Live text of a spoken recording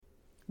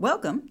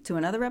Welcome to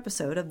another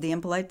episode of The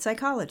Impolite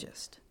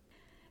Psychologist.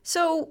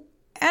 So,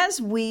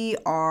 as we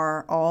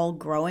are all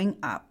growing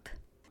up,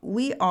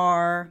 we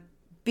are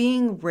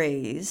being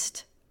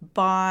raised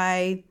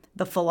by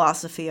the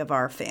philosophy of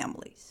our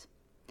families.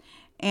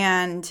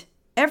 And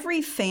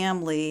every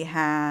family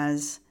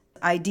has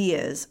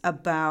ideas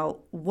about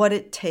what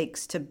it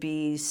takes to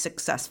be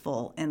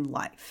successful in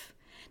life.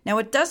 Now,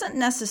 it doesn't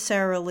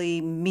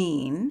necessarily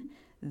mean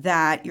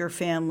that your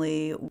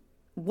family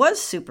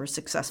was super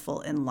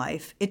successful in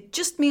life. It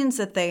just means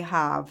that they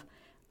have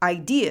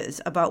ideas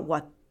about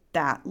what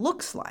that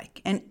looks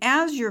like. And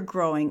as you're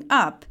growing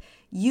up,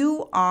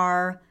 you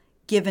are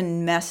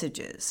given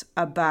messages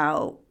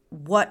about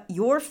what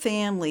your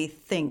family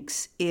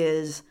thinks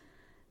is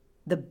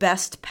the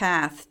best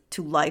path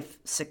to life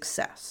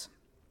success.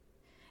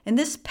 And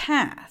this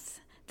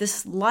path,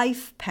 this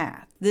life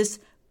path, this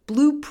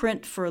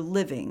blueprint for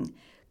living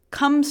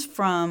comes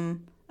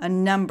from a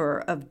number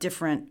of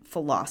different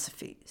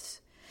philosophies.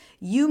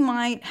 You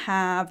might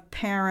have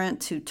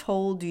parents who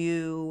told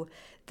you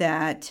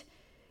that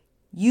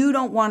you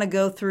don't want to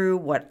go through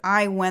what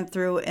I went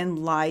through in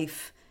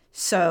life,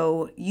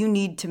 so you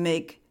need to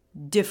make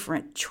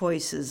different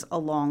choices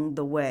along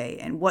the way,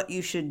 and what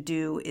you should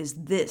do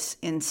is this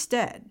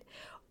instead.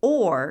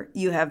 Or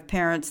you have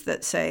parents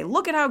that say,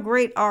 look at how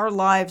great our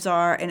lives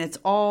are, and it's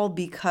all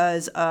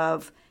because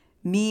of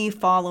me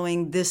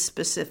following this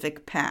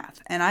specific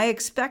path, and I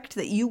expect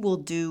that you will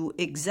do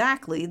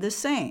exactly the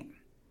same.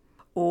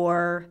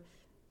 Or,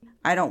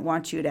 I don't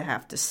want you to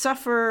have to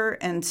suffer,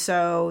 and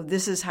so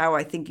this is how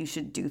I think you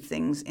should do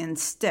things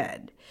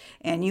instead.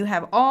 And you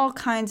have all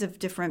kinds of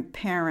different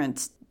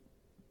parents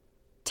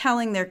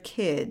telling their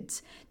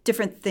kids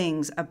different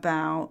things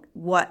about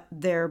what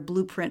their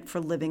blueprint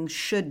for living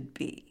should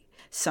be.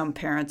 Some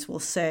parents will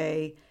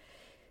say,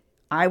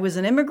 I was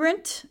an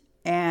immigrant,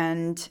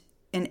 and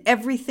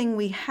everything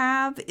we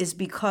have is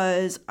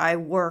because I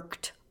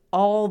worked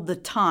all the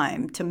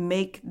time to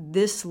make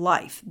this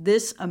life,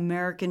 this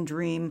American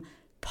dream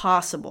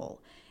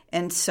possible.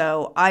 And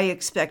so I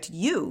expect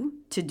you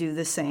to do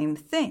the same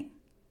thing.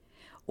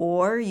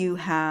 Or you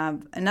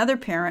have another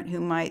parent who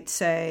might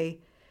say,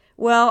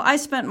 well, I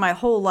spent my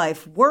whole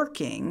life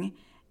working,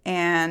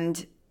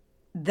 and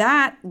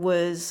that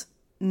was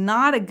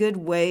not a good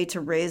way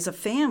to raise a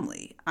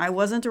family. I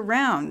wasn't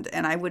around,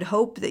 and I would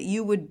hope that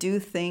you would do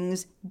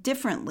things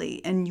differently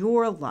in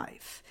your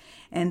life.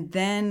 And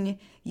then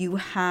you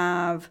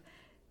have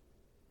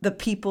the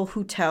people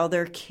who tell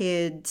their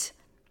kids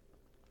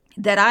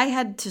that I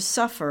had to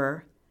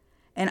suffer,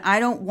 and I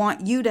don't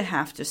want you to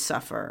have to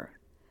suffer.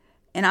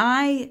 And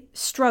I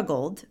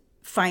struggled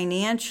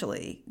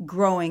financially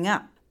growing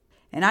up.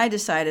 And I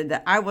decided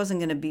that I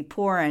wasn't going to be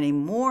poor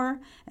anymore.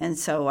 And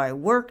so I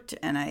worked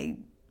and I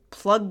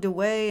plugged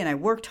away and I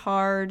worked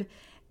hard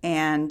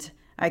and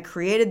I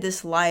created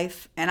this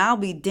life, and I'll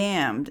be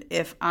damned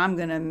if I'm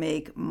going to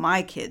make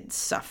my kids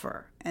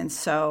suffer. And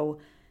so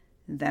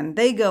then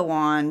they go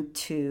on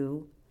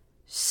to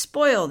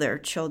spoil their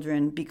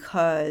children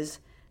because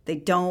they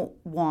don't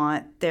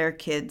want their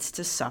kids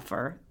to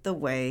suffer the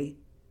way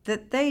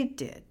that they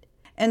did.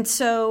 And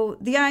so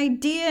the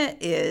idea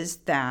is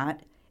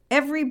that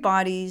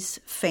everybody's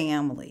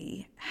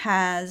family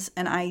has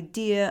an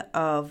idea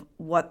of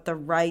what the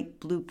right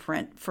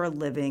blueprint for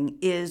living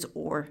is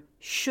or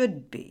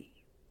should be.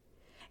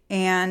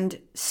 And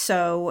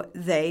so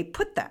they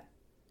put that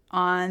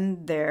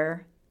on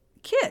their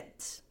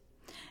kids.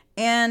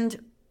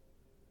 And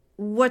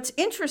what's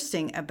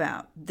interesting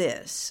about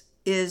this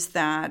is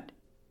that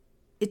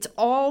it's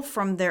all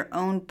from their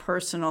own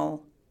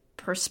personal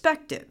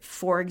perspective.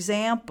 For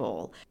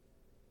example,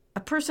 a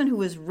person who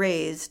was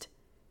raised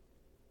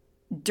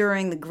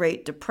during the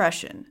Great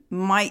Depression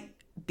might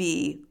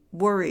be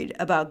worried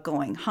about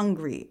going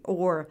hungry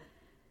or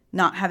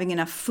not having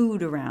enough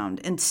food around.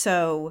 And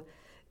so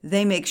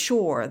they make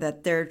sure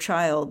that their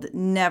child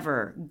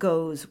never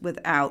goes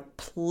without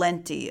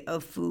plenty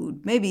of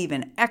food, maybe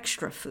even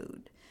extra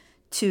food,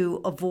 to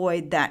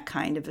avoid that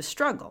kind of a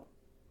struggle.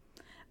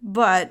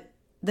 But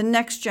the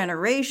next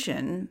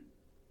generation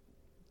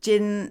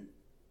didn't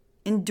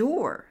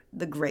endure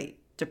the Great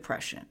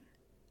Depression.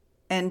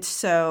 And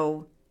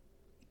so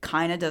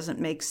kind of doesn't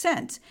make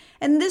sense.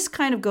 And this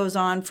kind of goes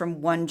on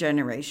from one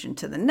generation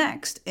to the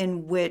next,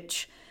 in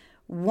which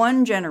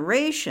one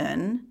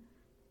generation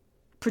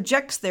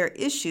projects their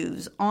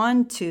issues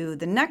onto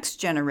the next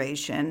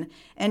generation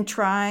and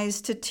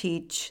tries to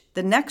teach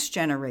the next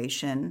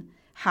generation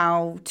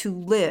how to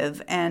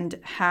live and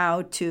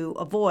how to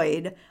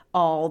avoid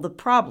all the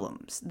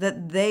problems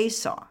that they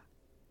saw.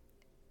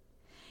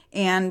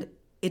 And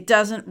it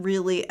doesn't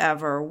really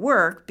ever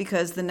work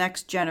because the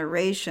next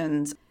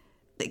generation's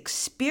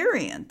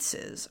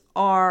experiences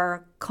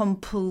are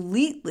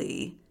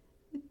completely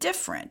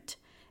different.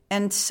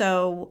 And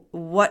so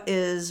what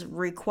is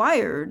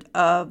required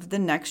of the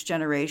next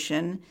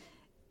generation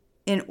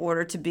in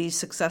order to be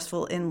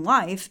successful in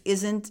life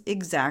isn't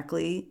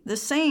exactly the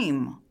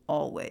same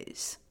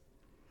always.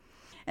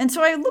 And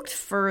so I looked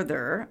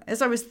further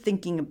as I was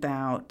thinking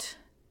about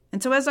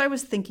And so as I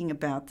was thinking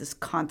about this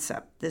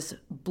concept, this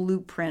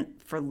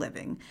blueprint for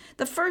living,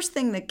 the first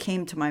thing that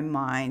came to my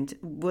mind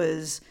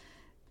was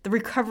the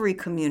recovery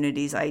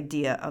community's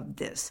idea of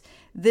this.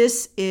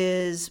 This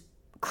is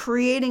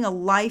creating a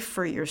life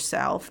for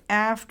yourself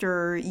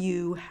after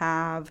you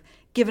have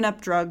given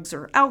up drugs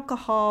or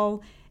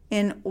alcohol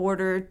in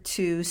order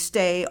to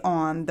stay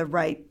on the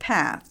right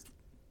path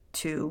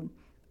to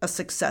a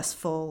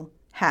successful,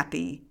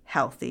 happy,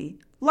 healthy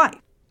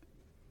life.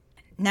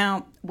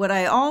 Now, what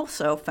I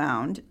also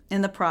found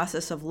in the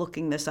process of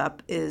looking this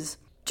up is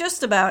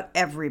just about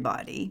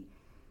everybody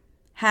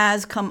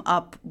has come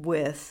up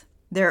with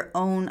their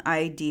own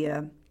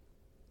idea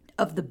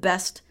of the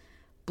best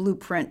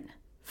blueprint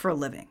for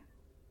living.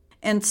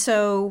 And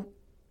so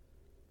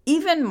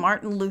even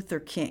Martin Luther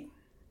King,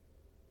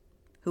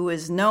 who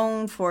is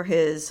known for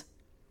his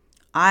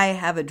I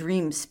Have a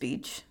Dream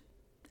speech,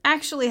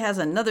 actually has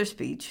another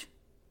speech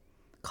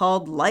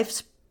called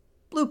Life's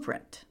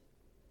Blueprint.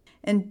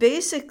 And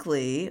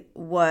basically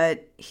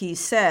what he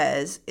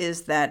says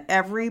is that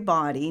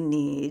everybody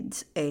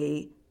needs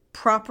a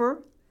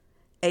proper,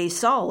 a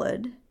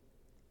solid,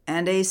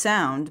 and a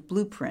sound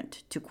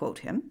blueprint, to quote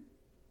him.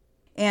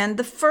 And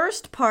the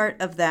first part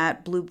of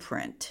that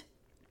blueprint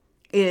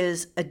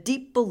is a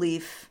deep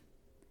belief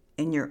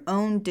in your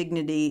own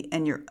dignity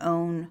and your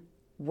own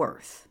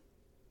worth.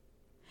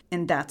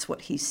 And that's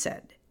what he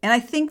said. And I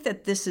think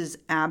that this is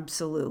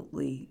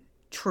absolutely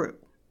true.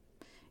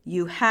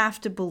 You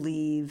have to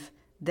believe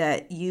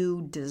that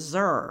you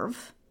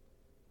deserve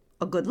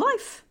a good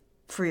life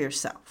for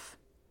yourself,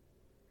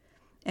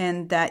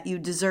 and that you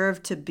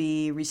deserve to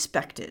be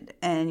respected,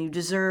 and you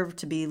deserve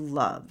to be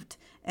loved,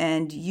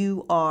 and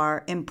you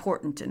are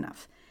important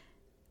enough.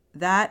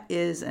 That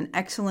is an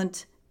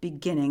excellent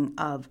beginning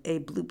of a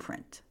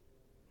blueprint.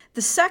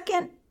 The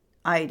second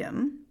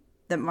item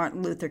that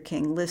Martin Luther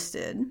King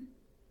listed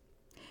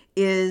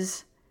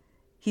is,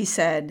 he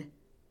said,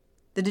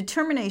 the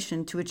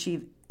determination to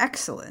achieve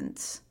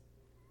excellence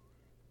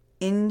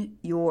in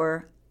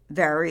your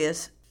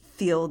various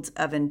fields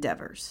of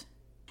endeavors.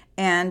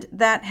 And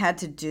that had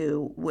to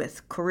do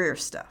with career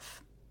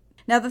stuff.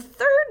 Now, the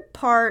third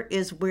part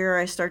is where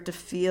I start to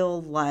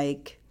feel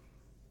like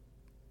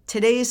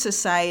today's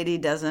society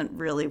doesn't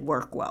really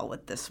work well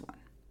with this one.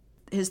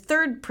 His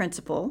third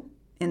principle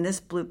in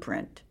this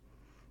blueprint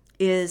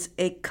is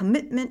a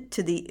commitment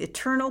to the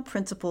eternal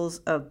principles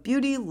of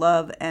beauty,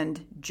 love,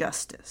 and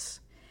justice.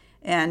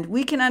 And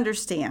we can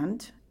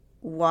understand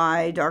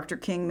why Dr.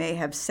 King may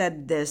have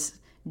said this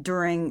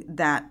during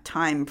that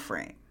time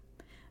frame.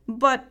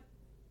 But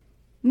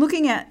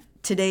looking at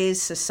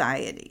today's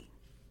society,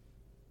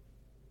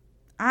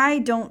 I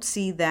don't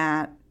see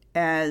that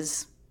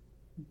as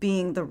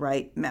being the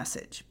right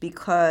message,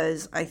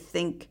 because I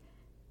think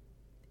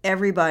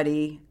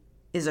everybody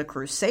is a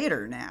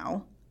crusader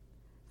now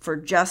for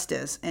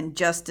justice, and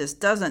justice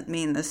doesn't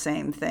mean the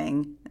same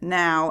thing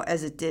now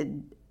as it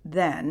did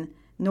then,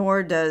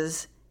 nor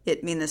does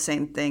it mean the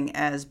same thing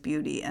as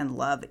beauty and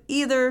love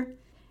either.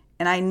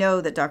 And I know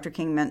that Dr.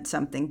 King meant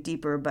something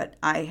deeper, but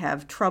I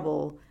have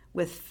trouble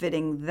with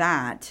fitting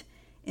that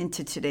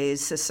into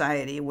today's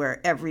society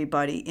where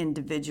everybody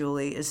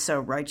individually is so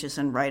righteous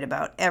and right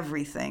about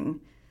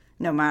everything,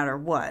 no matter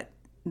what,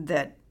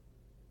 that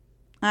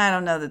I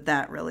don't know that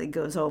that really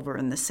goes over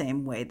in the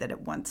same way that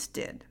it once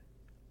did.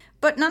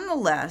 But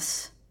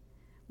nonetheless,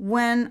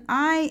 when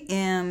I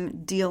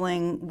am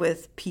dealing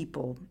with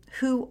people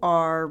who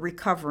are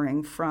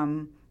recovering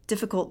from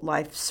difficult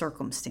life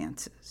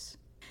circumstances,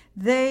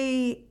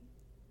 they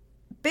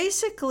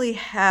basically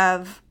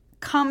have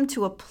come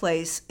to a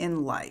place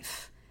in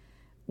life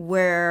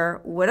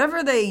where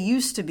whatever they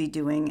used to be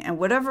doing and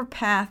whatever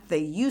path they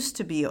used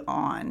to be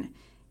on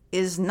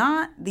is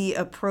not the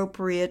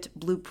appropriate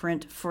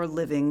blueprint for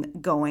living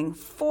going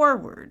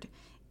forward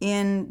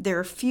in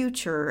their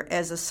future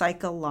as a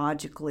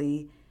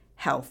psychologically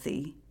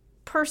healthy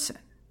person.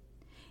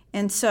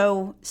 And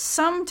so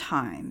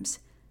sometimes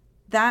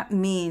that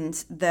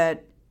means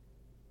that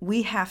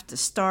we have to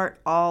start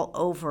all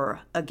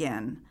over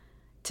again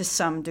to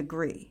some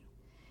degree.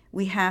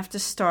 We have to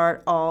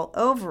start all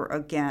over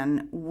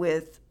again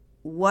with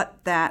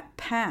what that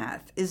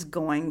path is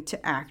going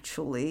to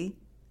actually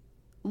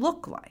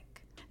look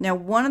like. Now,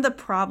 one of the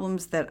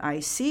problems that I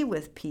see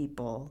with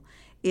people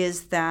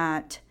is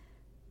that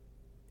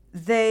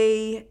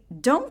they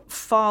don't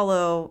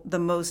follow the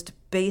most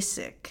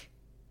basic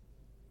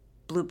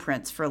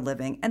blueprints for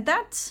living, and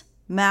that's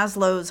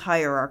Maslow's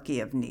hierarchy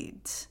of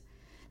needs.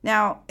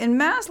 Now, in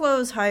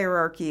Maslow's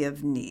hierarchy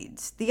of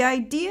needs, the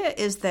idea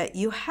is that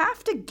you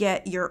have to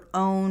get your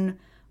own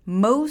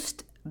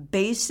most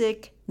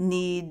basic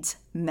needs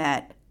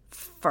met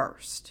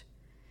first,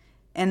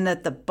 and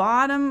that the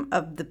bottom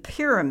of the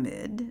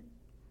pyramid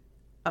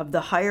of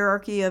the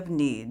hierarchy of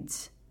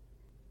needs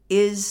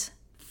is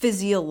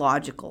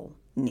physiological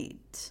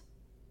needs.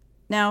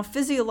 Now,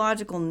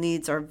 physiological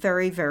needs are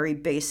very, very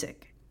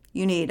basic.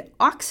 You need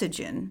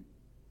oxygen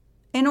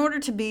in order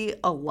to be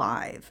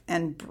alive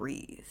and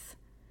breathe.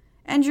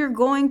 And you're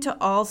going to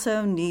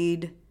also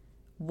need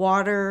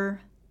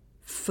water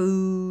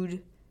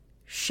food,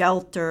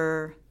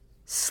 shelter,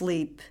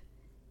 sleep,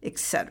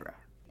 etc.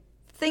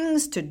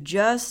 Things to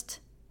just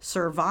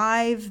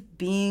survive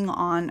being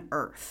on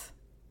Earth.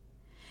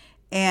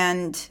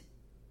 And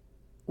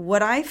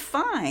what I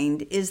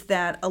find is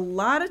that a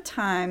lot of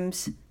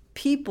times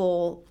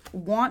people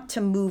want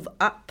to move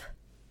up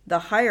the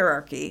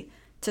hierarchy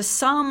to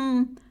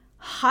some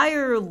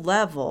higher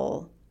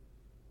level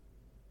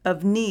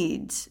of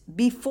needs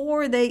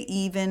before they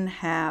even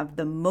have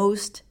the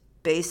most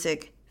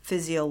basic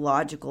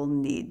physiological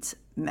needs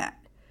met.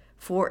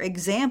 For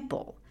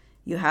example,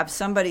 you have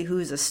somebody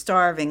who's a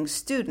starving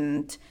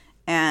student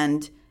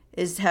and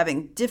is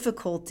having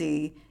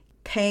difficulty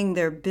paying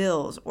their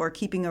bills or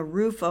keeping a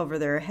roof over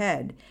their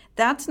head.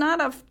 That's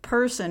not a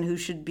person who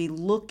should be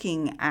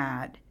looking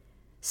at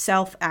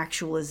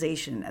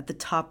self-actualization at the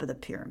top of the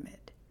pyramid.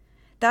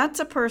 That's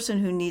a person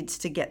who needs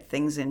to get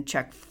things in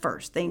check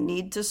first. They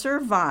need to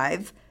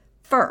survive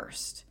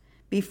first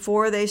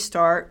before they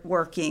start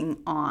working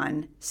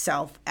on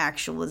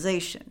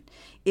self-actualization.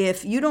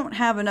 If you don't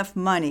have enough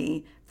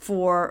money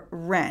for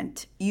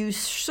rent, you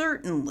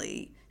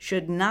certainly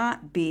should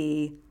not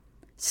be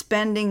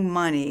spending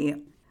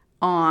money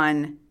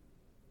on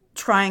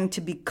trying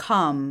to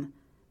become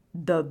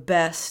the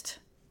best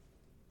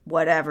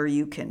whatever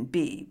you can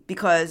be.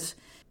 Because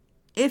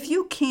if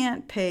you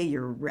can't pay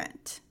your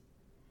rent,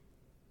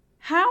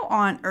 how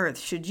on earth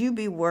should you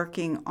be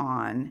working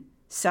on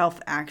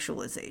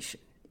self-actualization?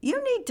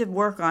 You need to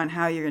work on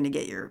how you're going to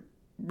get your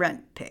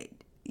rent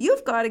paid.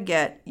 You've got to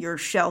get your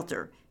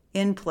shelter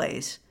in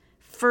place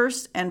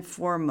first and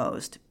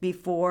foremost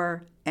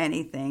before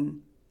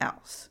anything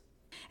else.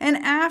 And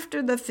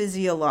after the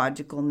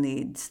physiological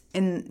needs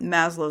in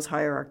Maslow's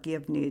hierarchy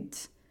of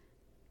needs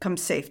come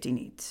safety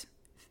needs.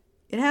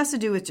 It has to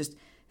do with just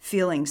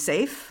feeling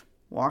safe,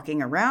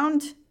 walking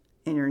around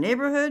in your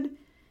neighborhood,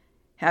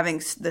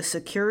 having the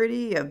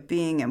security of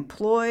being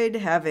employed,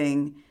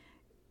 having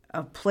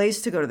a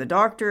place to go to the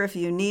doctor if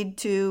you need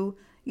to.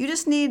 You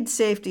just need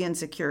safety and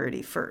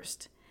security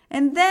first.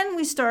 And then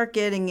we start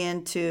getting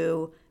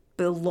into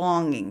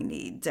belonging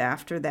needs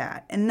after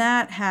that. And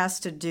that has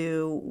to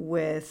do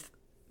with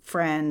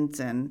friends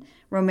and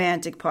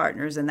romantic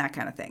partners and that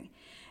kind of thing.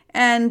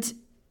 And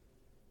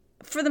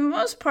for the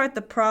most part,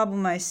 the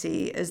problem I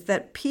see is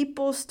that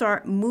people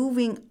start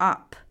moving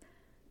up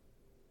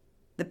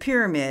the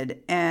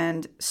pyramid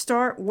and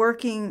start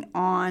working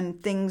on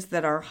things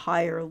that are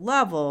higher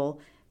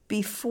level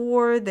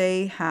before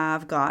they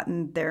have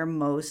gotten their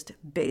most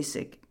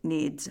basic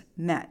needs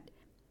met.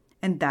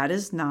 And that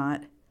is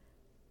not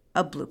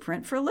a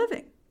blueprint for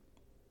living.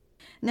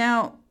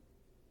 Now,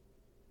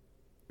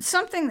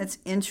 something that's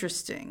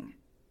interesting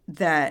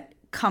that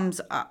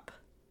comes up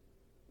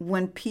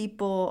when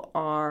people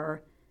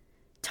are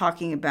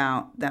talking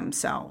about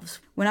themselves.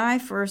 When I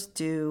first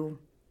do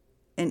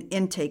an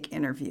intake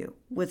interview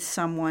with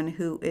someone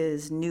who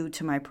is new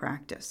to my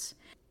practice,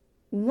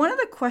 one of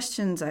the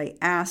questions I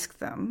ask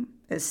them,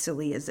 as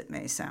silly as it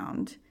may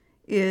sound,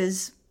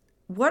 is,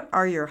 what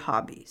are your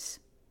hobbies?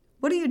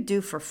 What do you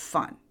do for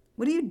fun?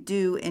 What do you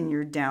do in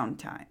your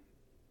downtime?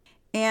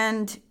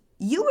 And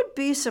you would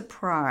be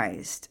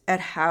surprised at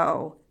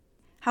how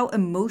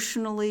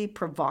emotionally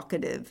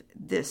provocative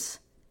this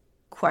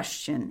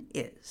question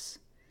is.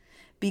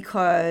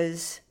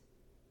 Because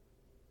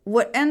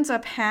what ends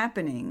up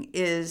happening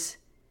is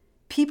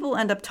people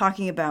end up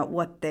talking about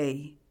what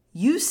they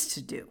used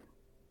to do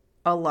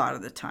a lot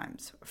of the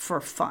times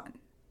for fun,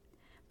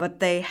 but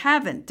they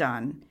haven't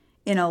done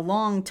in a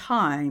long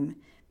time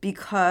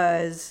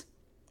because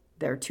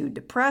they're too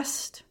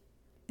depressed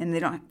and they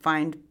don't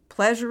find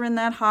pleasure in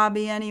that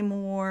hobby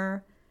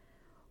anymore,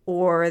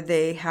 or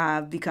they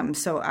have become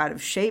so out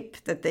of shape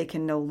that they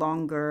can no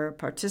longer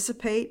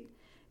participate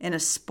in a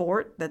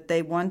sport that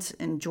they once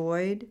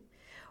enjoyed,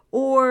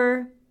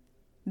 or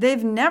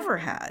they've never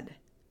had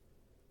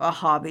a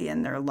hobby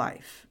in their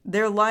life.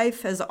 Their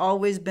life has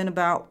always been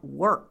about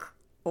work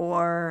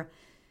or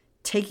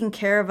taking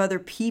care of other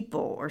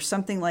people or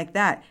something like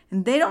that.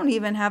 And they don't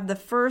even have the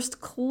first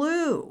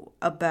clue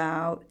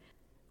about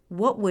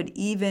what would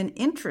even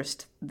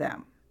interest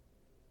them.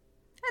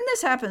 And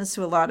this happens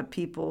to a lot of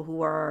people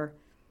who are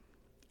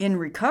in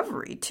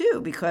recovery too,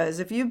 because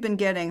if you've been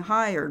getting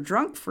high or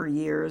drunk for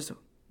years,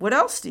 what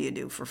else do you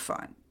do for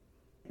fun?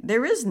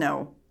 There is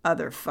no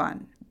other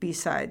fun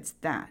besides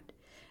that.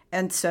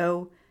 And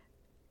so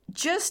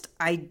just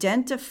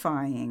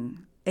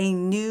identifying a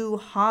new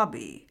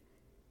hobby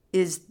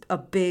is a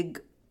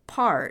big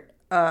part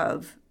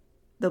of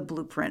the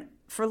blueprint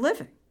for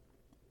living.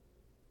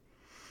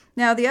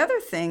 Now, the other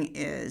thing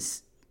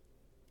is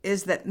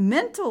that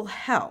mental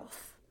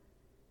health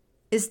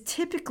is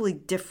typically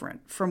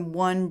different from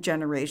one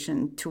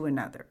generation to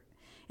another.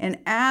 And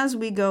as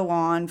we go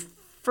on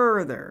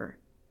further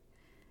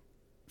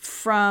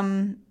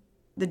from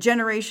the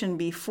generation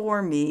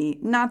before me,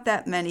 not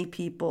that many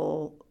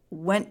people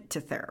went to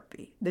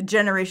therapy. The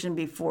generation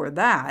before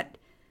that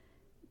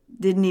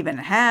didn't even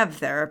have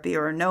therapy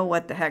or know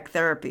what the heck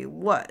therapy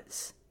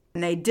was.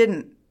 And they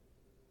didn't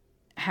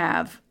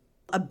have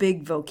a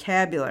big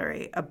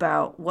vocabulary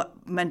about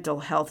what mental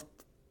health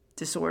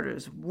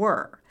disorders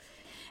were.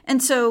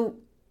 And so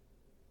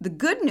the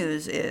good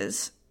news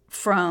is,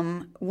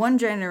 from one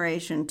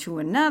generation to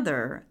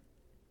another,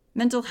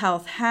 mental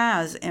health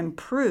has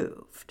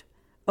improved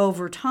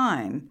over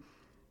time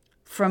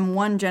from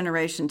one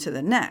generation to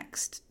the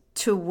next,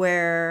 to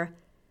where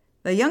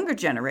the younger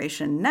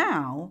generation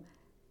now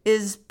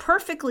is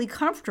perfectly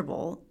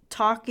comfortable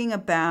talking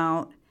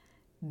about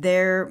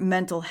their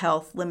mental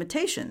health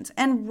limitations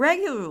and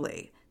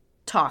regularly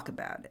talk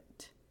about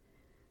it.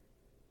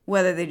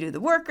 Whether they do the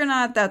work or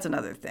not, that's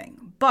another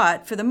thing.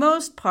 But for the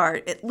most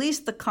part, at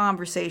least the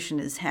conversation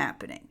is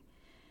happening.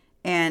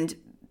 And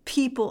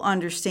people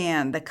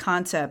understand the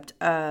concept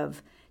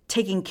of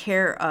taking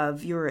care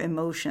of your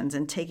emotions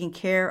and taking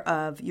care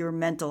of your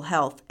mental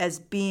health as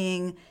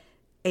being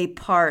a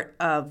part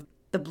of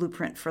the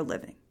blueprint for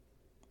living.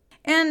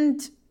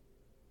 And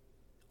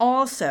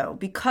also,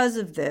 because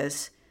of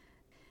this,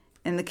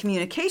 and the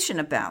communication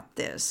about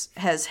this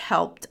has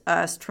helped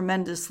us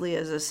tremendously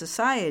as a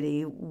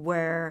society,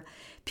 where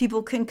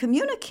people can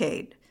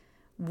communicate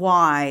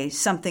why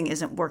something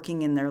isn't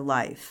working in their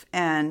life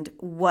and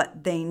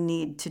what they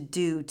need to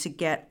do to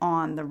get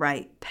on the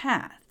right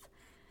path.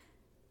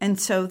 And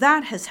so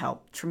that has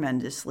helped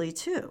tremendously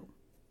too.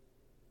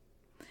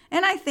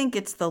 And I think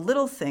it's the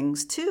little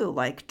things too,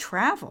 like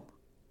travel.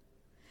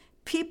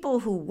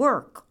 People who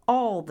work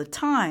all the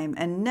time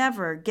and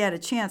never get a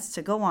chance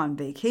to go on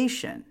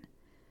vacation,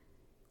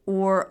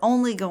 or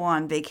only go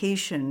on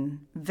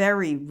vacation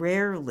very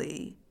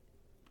rarely,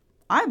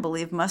 I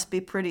believe must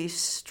be pretty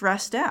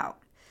stressed out.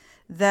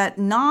 That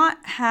not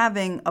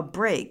having a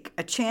break,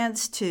 a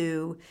chance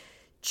to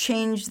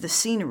change the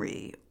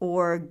scenery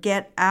or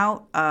get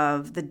out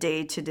of the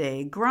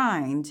day-to-day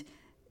grind,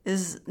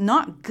 is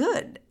not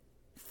good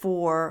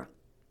for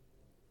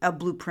a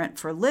blueprint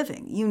for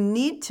living. You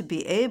need to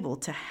be able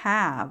to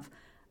have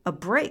a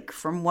break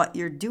from what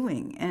you're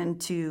doing and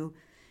to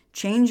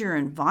change your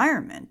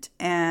environment.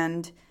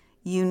 And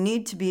you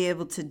need to be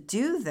able to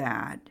do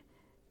that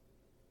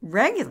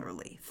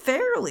regularly,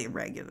 fairly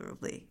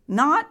regularly,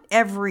 not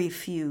every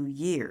few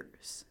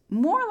years,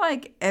 more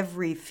like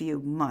every few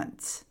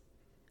months,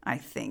 I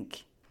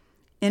think,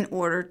 in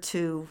order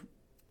to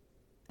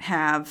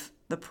have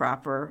the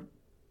proper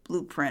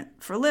blueprint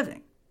for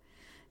living.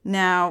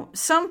 Now,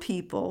 some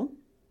people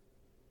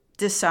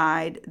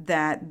decide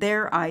that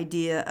their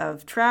idea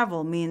of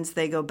travel means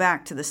they go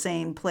back to the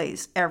same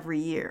place every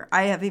year.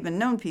 I have even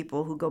known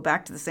people who go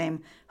back to the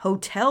same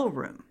hotel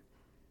room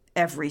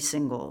every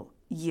single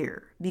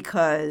year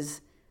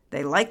because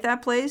they like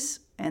that place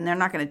and they're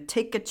not going to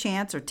take a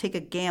chance or take a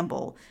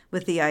gamble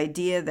with the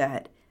idea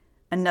that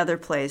another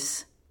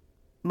place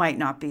might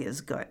not be as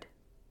good.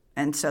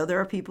 And so there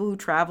are people who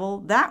travel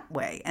that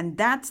way, and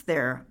that's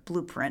their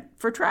blueprint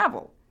for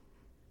travel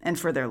and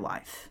for their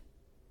life.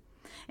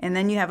 And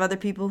then you have other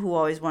people who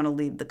always want to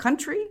leave the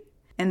country,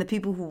 and the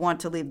people who want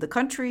to leave the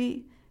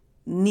country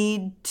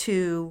need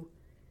to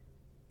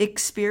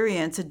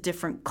experience a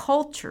different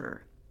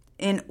culture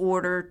in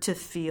order to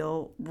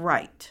feel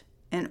right,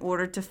 in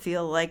order to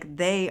feel like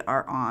they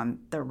are on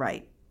the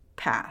right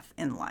path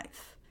in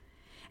life.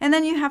 And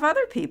then you have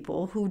other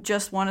people who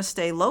just want to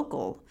stay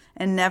local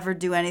and never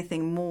do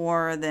anything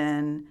more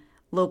than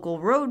local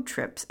road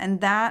trips.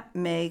 And that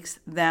makes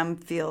them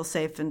feel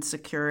safe and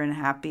secure and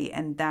happy.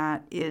 And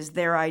that is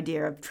their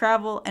idea of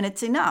travel. And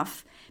it's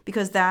enough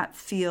because that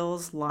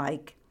feels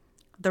like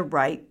the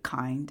right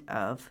kind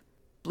of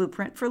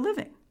blueprint for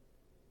living.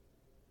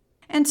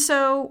 And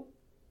so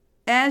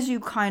as you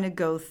kind of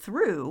go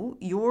through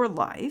your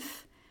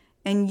life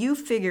and you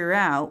figure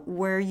out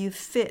where you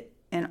fit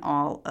in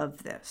all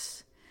of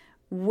this,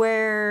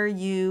 where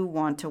you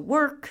want to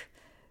work,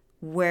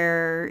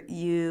 where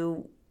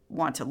you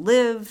want to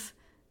live,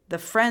 the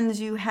friends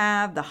you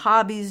have, the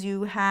hobbies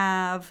you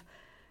have,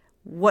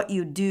 what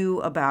you do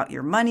about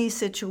your money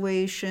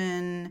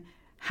situation,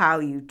 how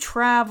you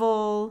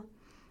travel,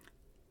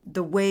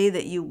 the way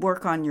that you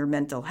work on your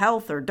mental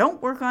health or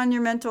don't work on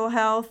your mental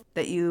health,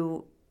 that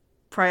you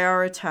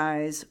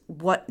prioritize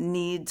what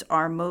needs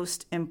are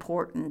most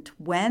important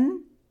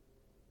when,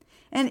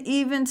 and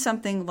even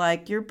something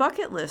like your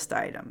bucket list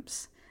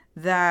items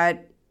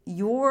that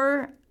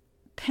your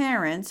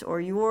parents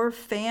or your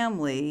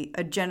family,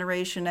 a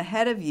generation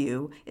ahead of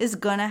you, is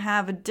going to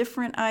have a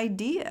different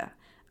idea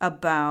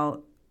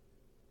about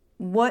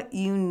what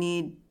you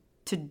need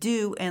to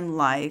do in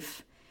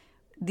life,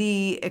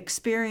 the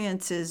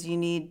experiences you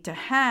need to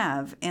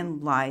have in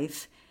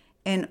life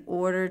in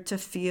order to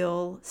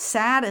feel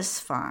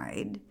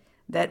satisfied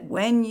that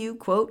when you,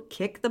 quote,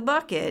 kick the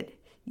bucket,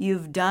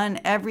 you've done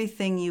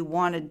everything you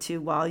wanted to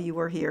while you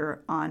were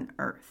here on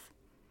earth.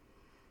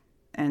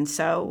 And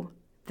so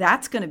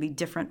that's going to be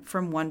different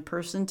from one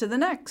person to the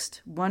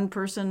next. One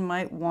person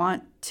might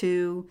want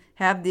to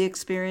have the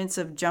experience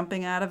of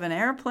jumping out of an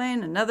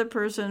airplane. Another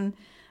person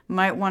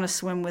might want to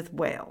swim with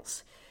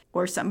whales.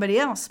 Or somebody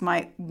else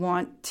might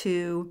want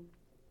to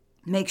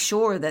make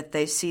sure that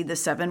they see the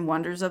 7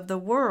 wonders of the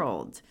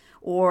world.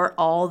 or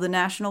all the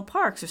national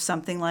parks or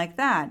something like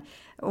that,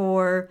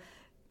 or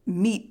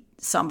meet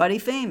somebody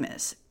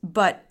famous.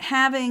 But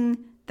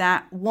having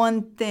that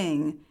one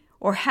thing,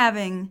 or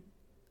having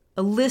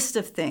a list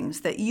of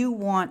things that you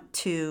want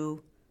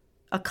to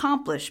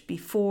accomplish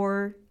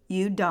before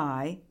you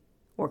die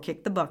or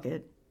kick the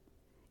bucket,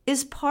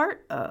 is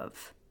part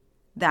of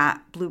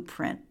that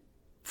blueprint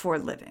for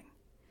living.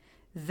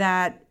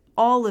 That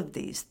all of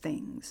these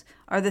things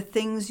are the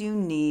things you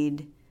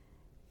need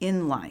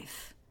in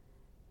life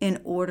in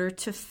order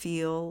to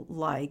feel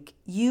like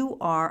you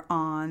are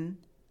on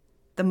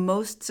the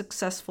most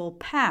successful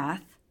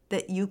path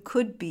that you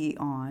could be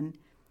on,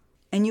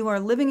 and you are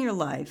living your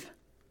life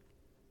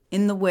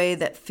in the way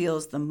that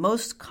feels the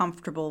most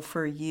comfortable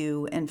for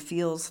you and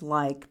feels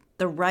like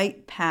the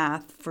right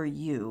path for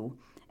you,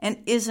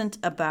 and isn't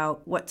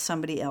about what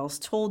somebody else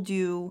told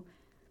you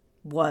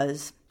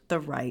was the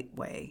right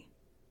way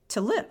to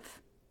live.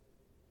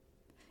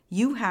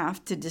 You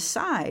have to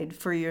decide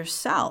for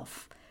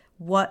yourself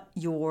what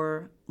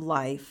your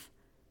life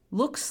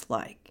looks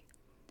like,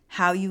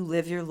 how you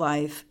live your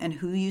life, and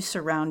who you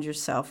surround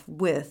yourself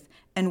with,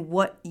 and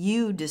what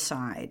you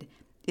decide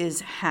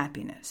is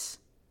happiness.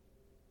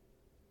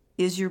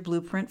 Is your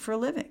blueprint for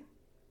living.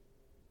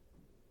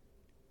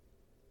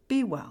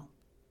 Be well,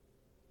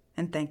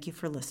 and thank you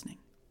for listening.